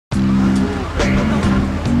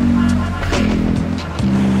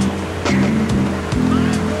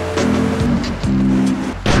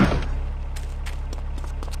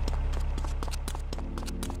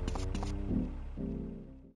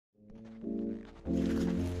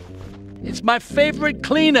It's my favorite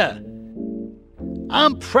cleaner.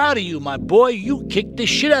 I'm proud of you, my boy. You kicked the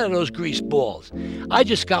shit out of those grease balls. I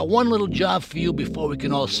just got one little job for you before we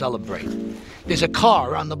can all celebrate. There's a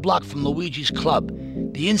car around the block from Luigi's club.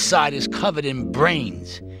 The inside is covered in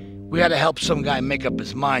brains. We had to help some guy make up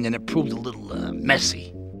his mind, and it proved a little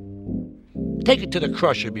messy. Take it to the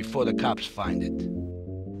crusher before the cops find it.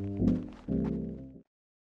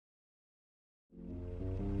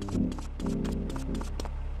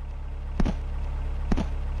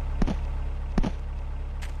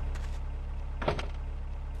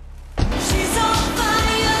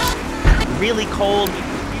 Really cold.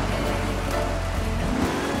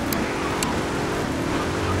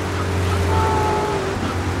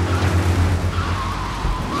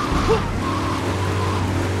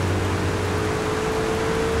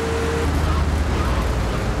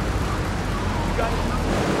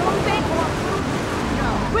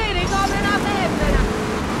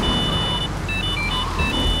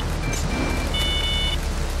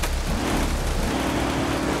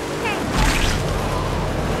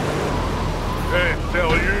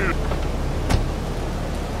 Tell you.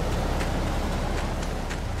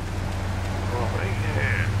 Oh,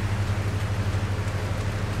 yeah.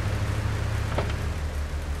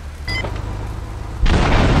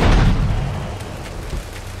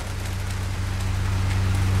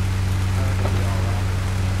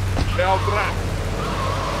 Belgrad.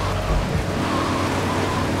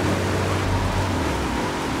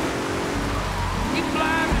 Keep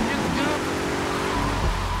blind and just jump.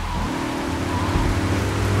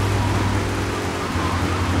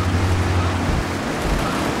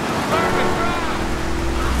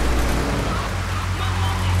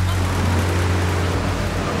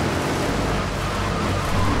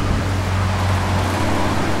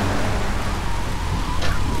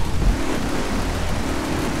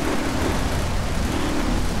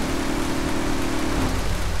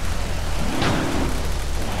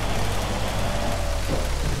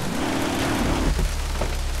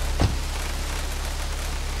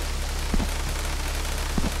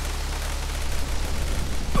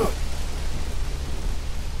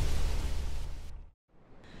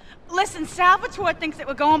 Listen, Salvatore thinks that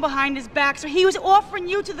we're going behind his back, so he was offering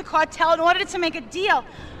you to the cartel in order to make a deal.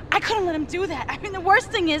 I couldn't let him do that. I mean, the worst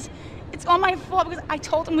thing is, it's all my fault because I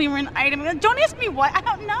told him we were an item. Don't ask me why, I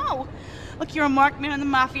don't know. Look, you're a marked man on the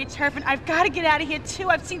Mafia turf, and I've got to get out of here, too.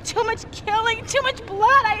 I've seen too much killing, too much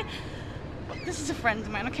blood. Look, this is a friend of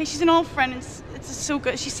mine, okay? She's an old friend, and it's so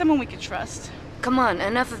good. She's someone we could trust. Come on,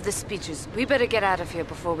 enough of the speeches. We better get out of here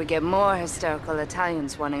before we get more hysterical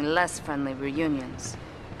Italians wanting less friendly reunions.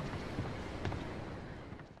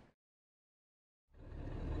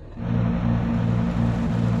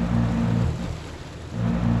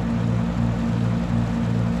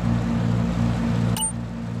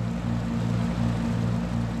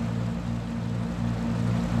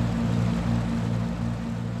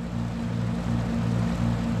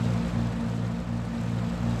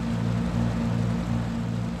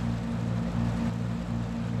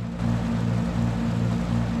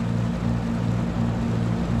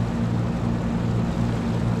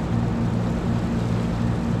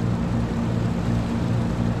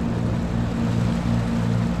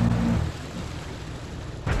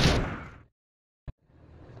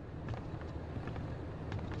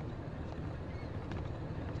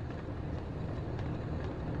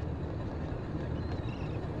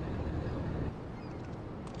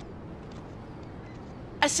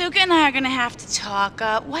 Asuka and I are gonna have to talk.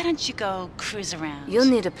 Why don't you go cruise around? You'll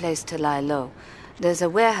need a place to lie low. There's a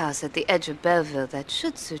warehouse at the edge of Belleville that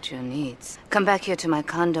should suit your needs. Come back here to my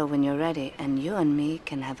condo when you're ready, and you and me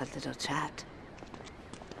can have a little chat.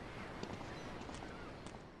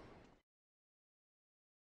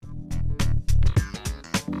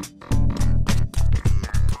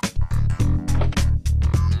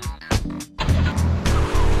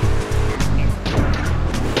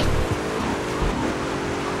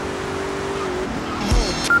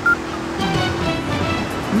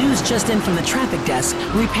 News just in from the traffic desk.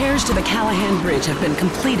 Repairs to the Callahan Bridge have been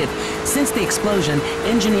completed. Since the explosion,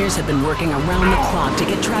 engineers have been working around the clock to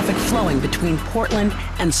get traffic flowing between Portland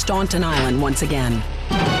and Staunton Island once again.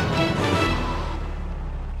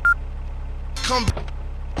 Come